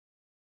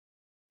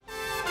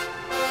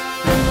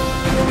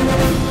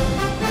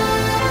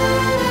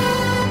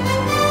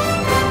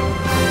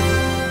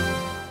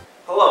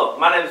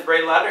my name is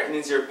Brady Ladder, and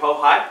these are your Poe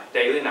High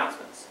daily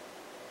announcements.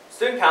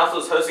 Student Council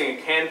is hosting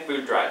a canned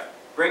food drive.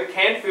 Bring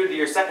canned food to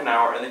your second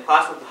hour, and the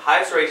class with the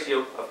highest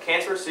ratio of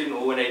cans per student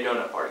will win a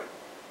donut party.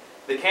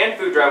 The canned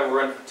food drive will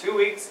run for 2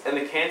 weeks, and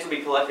the cans will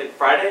be collected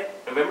Friday,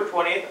 November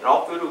 20th, and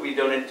all food will be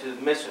donated to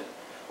the Mission,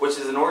 which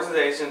is an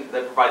organization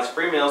that provides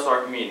free meals to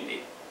our community.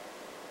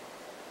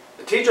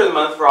 The Teacher of the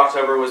Month for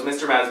October was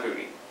Mr.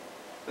 Mazbooty.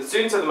 The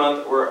Students of the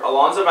Month were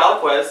Alonzo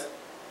Valaquez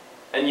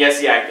and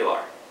Yessie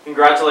Aguilar.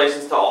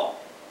 Congratulations to all.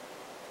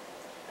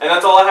 And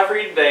that's all I have for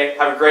you today.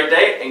 Have a great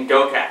day, and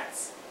go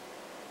Cats!